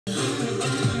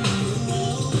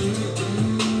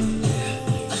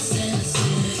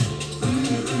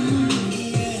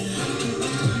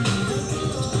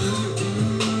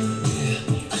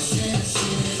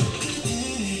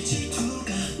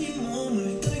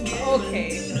Okay.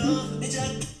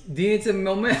 Do you need some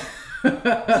moment? This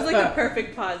is like a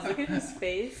perfect pause. Look at his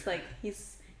face. Like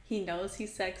he knows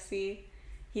he's sexy.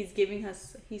 He's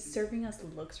serving us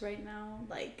looks right now.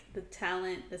 Like the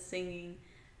talent, the singing.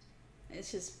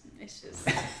 It's just.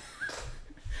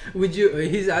 Would you?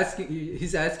 He's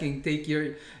asking.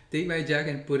 Take my jacket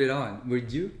and put it on.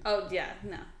 Would you? Oh yeah,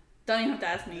 no. Don't even have to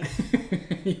ask me.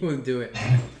 You will do it.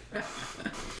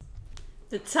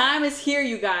 The time is here,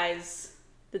 you guys.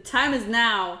 The time is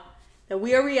now that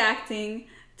we are reacting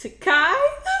to Kai.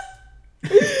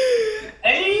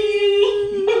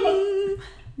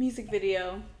 Music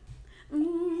video.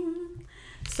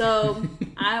 So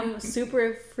I'm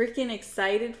super freaking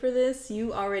excited for this.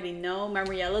 You already know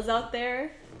Mariella's out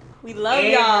there. We love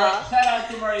y'all. Shout out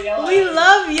to Mariella. We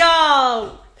love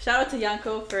y'all. Shout out to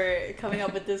Yanko for coming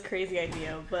up with this crazy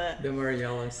idea. But The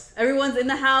Mariellas. everyone's in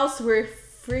the house. We're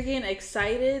freaking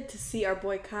excited to see our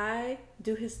boy Kai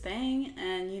do his thing.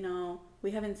 And, you know,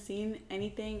 we haven't seen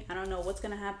anything. I don't know what's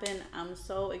going to happen. I'm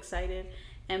so excited.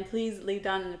 And please leave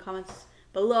down in the comments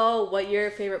below what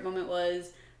your favorite moment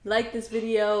was. Like this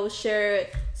video, share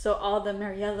it so all the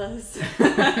Mariellas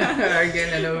Are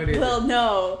gonna know it. will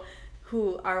know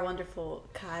who our wonderful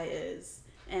Kai is.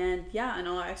 And yeah, and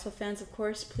all our EXO fans, of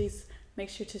course, please make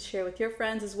sure to share with your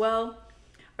friends as well.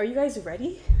 Are you guys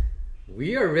ready?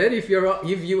 We are ready if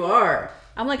you are.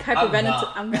 I'm like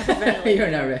hyperventilating. I'm hyperventilating. You're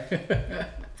not ready.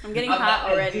 I'm getting hot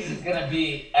already. This is gonna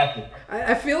be epic.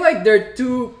 I feel like they're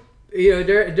too. You know,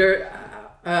 they're.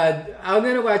 I'm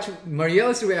gonna watch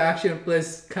Mariella's reaction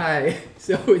plus Kai,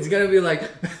 so it's gonna be like.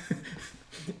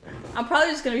 I'm probably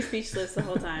just gonna be speechless the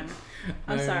whole time.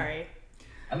 I'm sorry.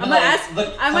 I might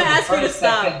ask her to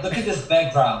stop. Look at this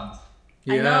background.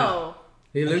 I know.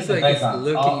 He Look looks at the like he's background.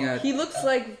 looking at He looks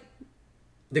like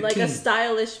the a king.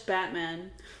 stylish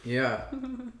Batman. Yeah.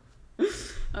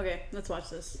 Okay, let's watch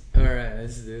this. All right,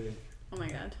 let's do it. Oh my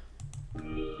god.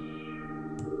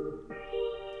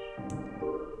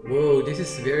 Whoa, this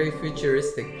is very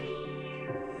futuristic.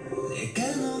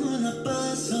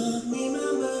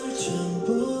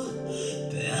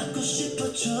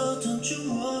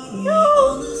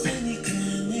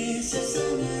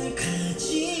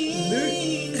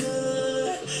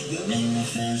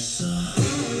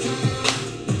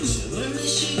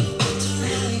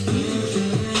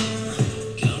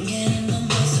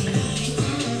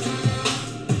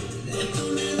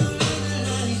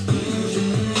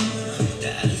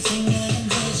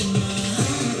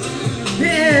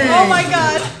 Oh my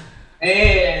god.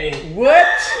 Hey! What?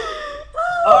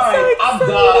 Alright, I'm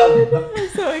done. I'm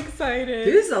so excited.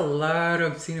 There's a lot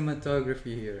of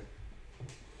cinematography here.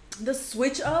 The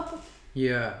switch up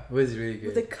Yeah, it was really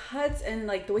with the good. cuts and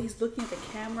like the way he's looking at the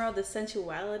camera, the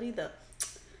sensuality, the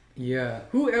Yeah,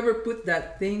 whoever put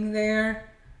that thing there,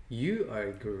 you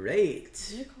are great. what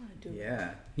do you call it, dude?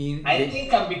 Yeah. I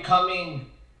think I'm becoming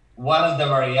one of the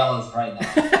Mariellas right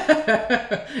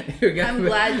now. I'm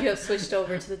glad you have switched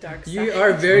over to the dark side. You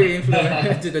are very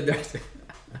influential to the dark side.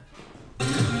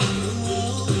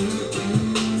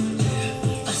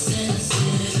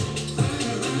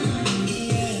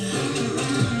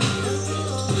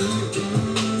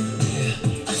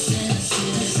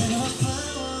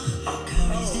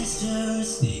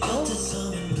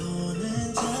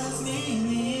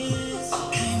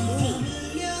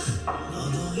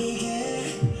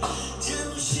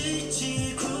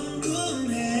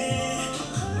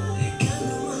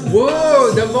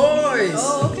 Whoa, the voice!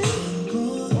 Oh, okay.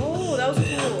 Oh, that was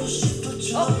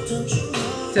cool.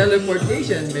 Oh,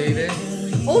 Teleportation, baby.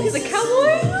 oh, he's a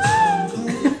cowboy?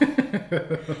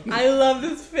 I love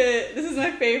this fit. This is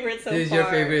my favorite so far. This is your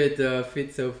favorite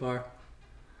fit so far?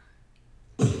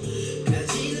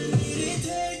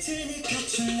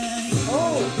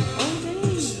 Oh, oh, dang.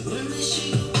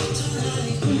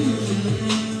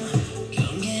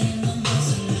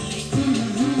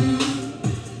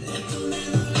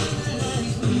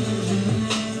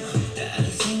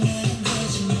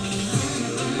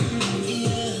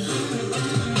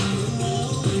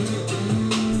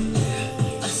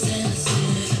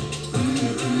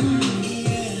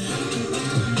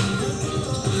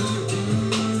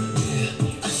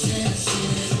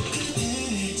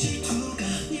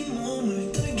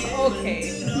 Okay.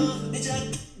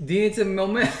 Do you need some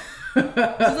moment? This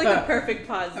is like a perfect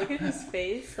pause. Look at his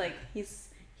face. Like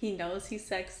he knows he's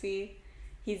sexy.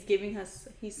 He's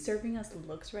serving us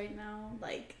looks right now.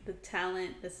 Like the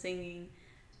talent, the singing.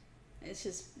 It's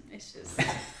just.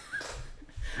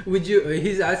 Would you?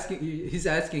 He's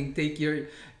asking.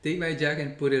 Take my jacket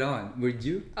and put it on. Would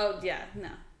you? Oh yeah, no.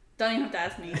 Don't even have to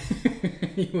ask me.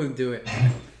 You will do it.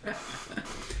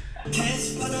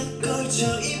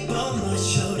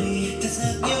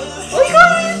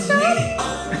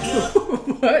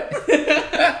 What?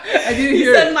 I didn't He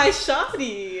hear said it. my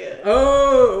shawty.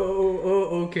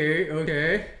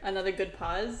 Okay. Another good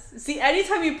pause. See,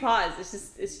 anytime you pause, it's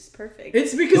just perfect.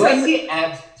 It's because Do I I'm. see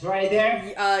abs right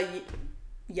there?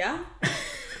 Yeah.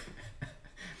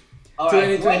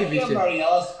 Alright, do I 2020 hear vision.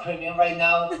 Mariella screaming right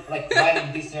now? Like right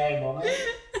in this very moment?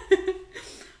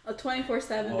 A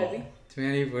 24/7, Whoa. baby.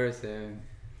 24/7.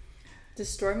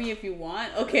 Destroy me if you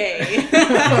want. Okay.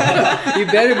 You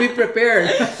better be prepared.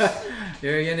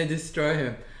 You're gonna destroy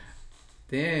him.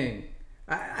 Dang.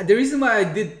 The reason why I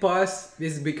did pause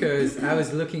is because I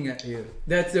was looking at you.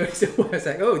 That's the reason why I was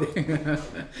like, oh, dang.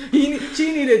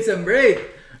 She needed some break.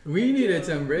 We needed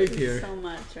some break here. So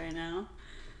much right now.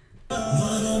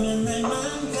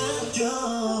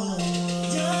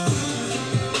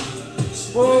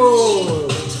 Whoa.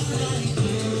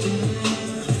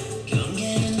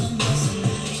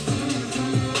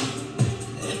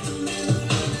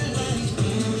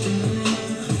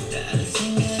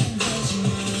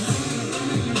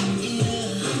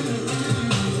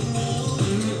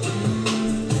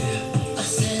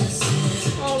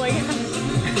 Oh my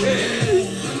god.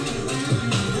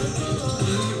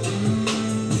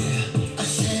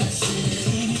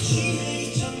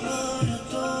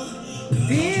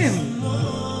 Damn.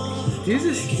 This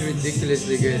is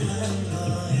ridiculously good.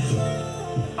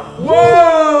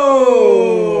 Whoa!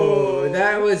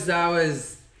 That was I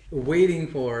was waiting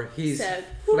for. He's Said,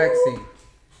 flexing.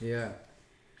 Yeah.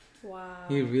 Wow.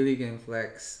 He really can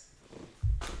flex.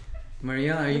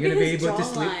 Mariana, are you Look gonna at be his able to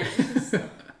sleep? jawline.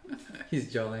 His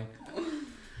jawline.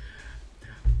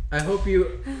 I hope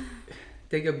you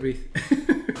take a breath.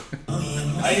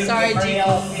 Are you Sorry,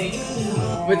 Mariella, okay?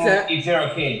 What's that? If you're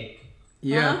okay.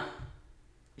 Yeah. Huh?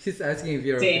 She's asking if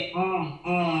you're okay.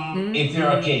 Say if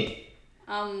you're okay.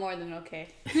 I'm more than okay.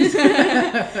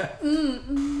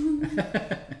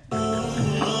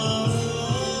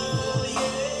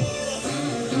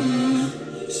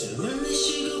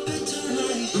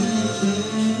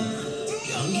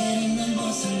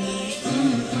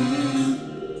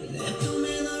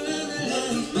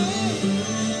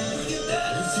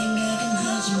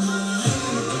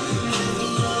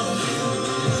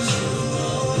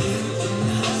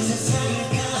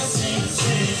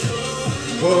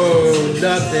 Whoa,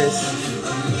 love this.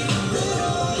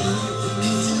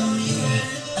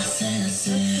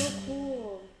 So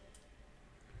cool.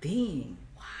 Dang.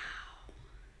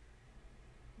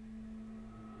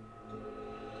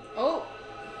 Oh,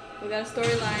 we got a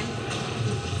storyline.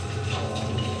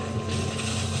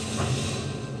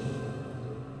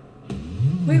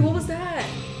 Wait, what was that?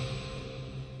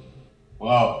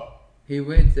 Whoa. He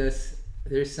went this.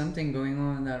 There's something going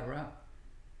on in that rock.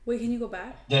 Wait, can you go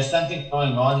back? There's something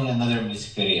going on in another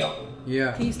music video.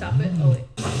 Yeah. Can you stop it? Oh wait.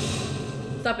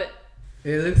 Stop it.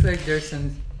 It looks like there's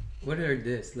some. What are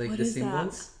this? Like What the is that?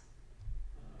 symbols?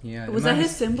 Yeah. Was it that must-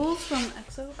 his symbols from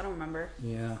EXO? I don't remember.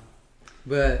 Yeah.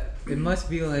 But it must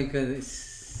be like a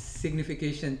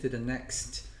signification to the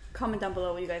next. Comment down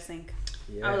below what you guys think.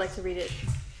 Yes. I would like to read it.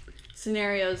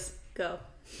 Scenarios, go.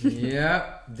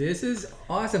 Yeah, this is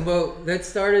awesome. Well, let's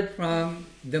start it from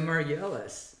the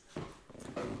Mariellas.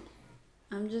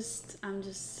 I'm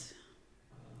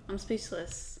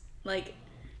speechless. Like,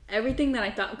 everything that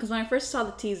I thought, because when I first saw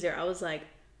the teaser, I was like,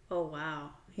 oh wow,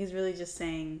 he's really just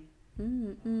saying,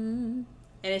 and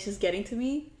it's just getting to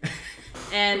me.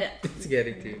 And It's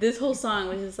getting to you. this whole song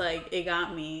was just like, it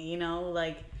got me, you know,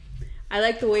 like, I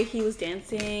like the way he was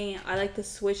dancing. I like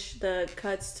the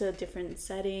cuts to different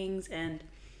settings, and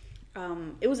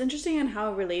it was interesting on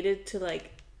how it related to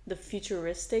like the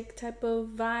futuristic type of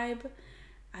vibe.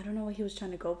 I don't know what he was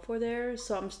trying to go for there,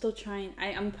 so I'm still trying.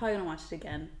 I'm probably gonna watch it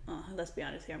again. Let's be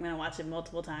honest here, I'm gonna watch it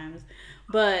multiple times,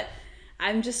 but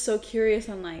I'm just so curious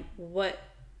on like what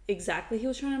exactly he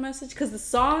was trying to message, because the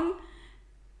song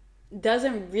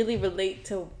doesn't really relate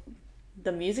to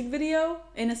the music video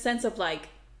in a sense of like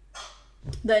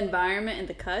the environment and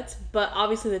the cuts, but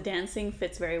obviously the dancing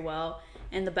fits very well,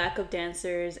 and the backup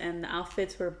dancers and the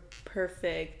outfits were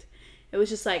perfect. It was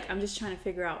just like, I'm just trying to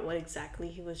figure out what exactly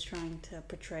he was trying to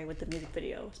portray with the music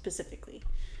video specifically.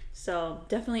 So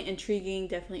definitely intriguing,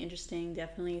 definitely interesting,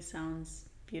 definitely sounds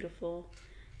beautiful.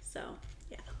 So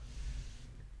yeah.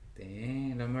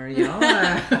 Dang, the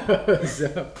Mariana.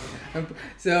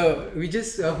 so we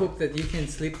just hope that you can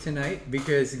sleep tonight,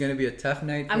 because it's gonna be a tough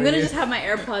night. I'm for gonna you. just have my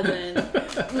AirPods in.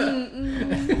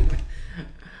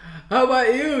 How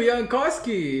about you,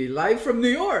 Yankowski, live from New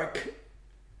York?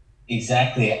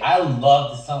 Exactly. I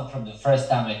love the song from the first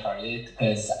time I heard it,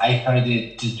 because I heard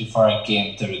it just before I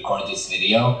came to record this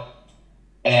video.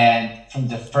 and from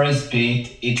the first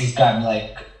beat, it just got me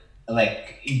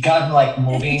it got me like You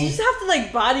moving. just have to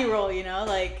like body roll, you know,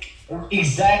 like.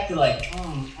 Exactly,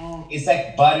 it's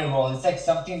like body roll. It's like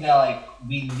something that like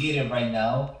we needed right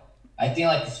now. I think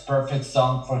like it's perfect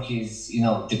song for his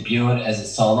debut as a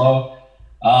solo.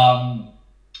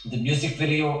 The music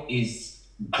video is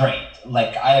great.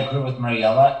 Like I agree with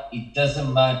Mariella. It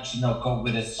doesn't much go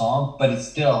with the song, but it's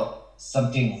still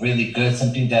something really good,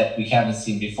 something that we haven't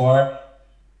seen before.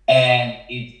 And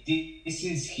if this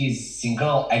is his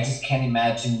single, I just can't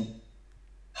imagine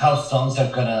how songs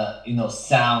are gonna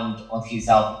sound on his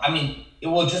album. I mean, it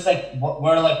will just like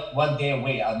we're like one day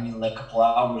away. I mean, like a couple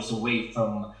hours away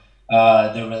from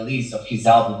the release of his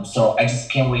album. So I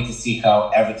just can't wait to see how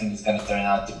everything is gonna turn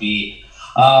out to be.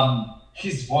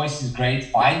 His voice is great.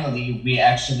 Finally, we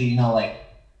actually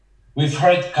we've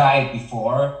heard Kai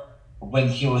before when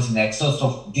he was in EXO.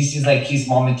 So this is like his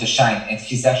moment to shine, and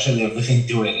he's actually really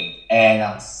doing it. And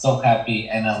I'm so happy,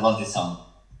 and I love this song.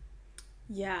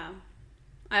 Yeah.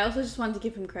 I also just wanted to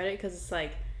give him credit because it's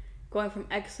like going from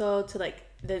EXO to like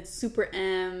the Super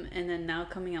M and then now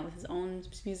coming out with his own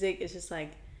music. It's just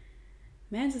like,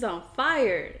 man's is on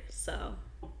fire. So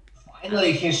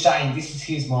finally he shined. This is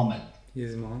his moment.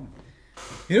 His mom.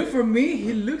 For me,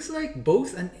 he looks like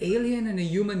both an alien and a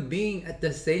human being at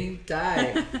the same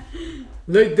time.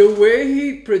 Like the way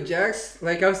he projects,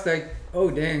 like I was like,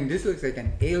 oh dang, this looks like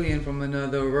an alien from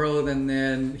another world. And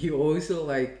then he also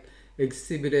like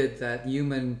exhibited that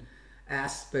human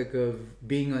aspect of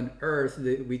being on Earth,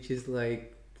 which is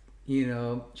like,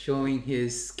 showing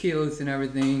his skills and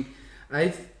everything.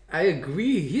 I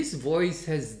agree. His voice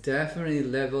has definitely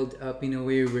leveled up in a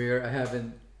way where I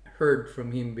haven't heard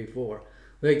from him before.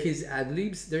 Like his ad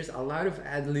libs, there's a lot of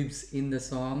ad libs in the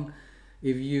song.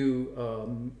 If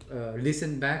you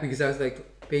listen back, because I was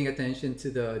like paying attention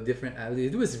to the different ad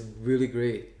libs, it was really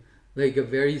great. Like a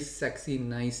very sexy,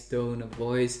 nice tone of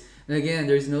voice. And again,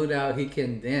 there's no doubt he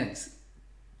can dance.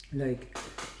 Like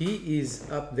he is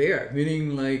up there,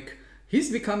 meaning like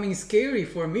he's becoming scary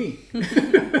for me.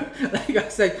 Like I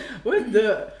was like, what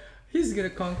the? He's gonna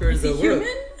conquer is the he world.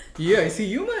 human? Yeah, is he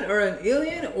human or an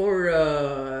alien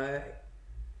or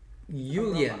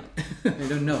Julian? I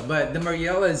don't know. But the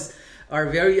Mariellas are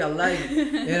very alike,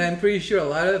 and I'm pretty sure a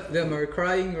lot of them are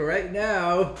crying right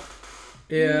now.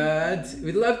 And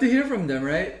we'd love to hear from them,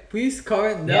 right? Please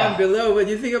comment down below what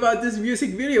you think about this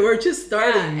music video. We're just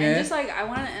starting, man. And just like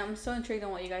I'm so intrigued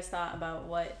on what you guys thought about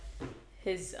what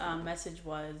his message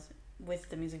was with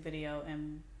the music video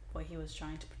and what he was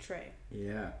trying to portray.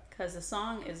 Yeah. Because the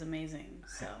song is amazing.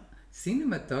 So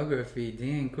cinematography,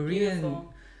 dang, Korean.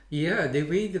 Beautiful. Yeah, the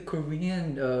way the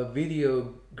Korean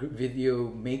video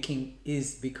making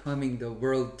is becoming the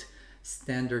world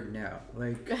standard now.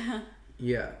 Like,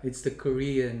 yeah, it's the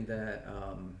Korean that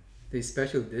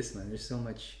especially this one. There's so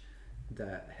much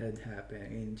that had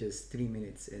happened in just 3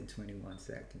 minutes and 21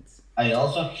 seconds. I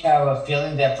also have a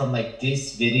feeling that from like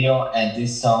this video and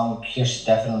this song, he should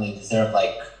definitely deserve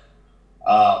like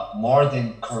more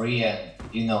than Korean,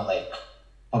 like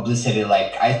publicity.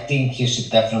 Like I think he should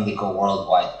definitely go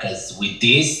worldwide, because with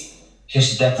this, he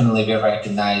should definitely be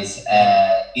recognized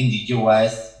in the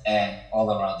US and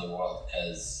all around the world,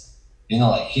 because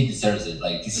like he deserves it.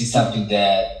 Like this is something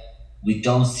that we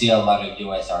don't see a lot of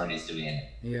US artists doing.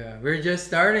 Yeah, we're just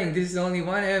starting. This is only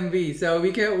one MV, so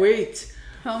we can't wait.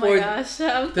 Oh my gosh,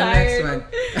 I'm the tired. next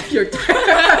one. You're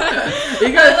tired.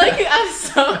 You got I'm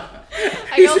so.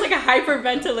 I was like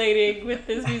hyperventilating with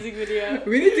this music video.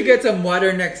 We need to get some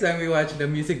water next time we watch the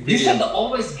music video. You should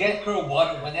always get her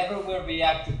water. Whenever we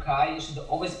react to Kai, you should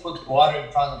always put water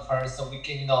in front of her so we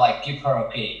can, like keep her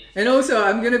okay. And also,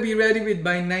 I'm gonna be ready with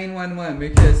my 911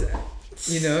 because,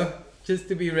 just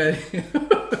to be ready.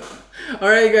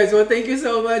 Alright guys, well thank you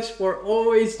so much for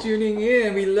always tuning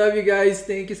in. We love you guys.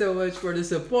 Thank you so much for the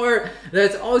support.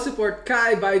 Let's all support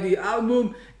Kai, buy the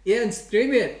album and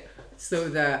stream it so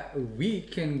that we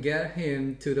can get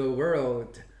him to the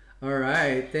world.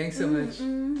 Alright, thanks so much.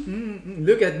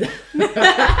 Look at that.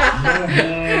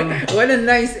 What a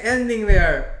nice ending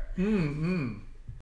there.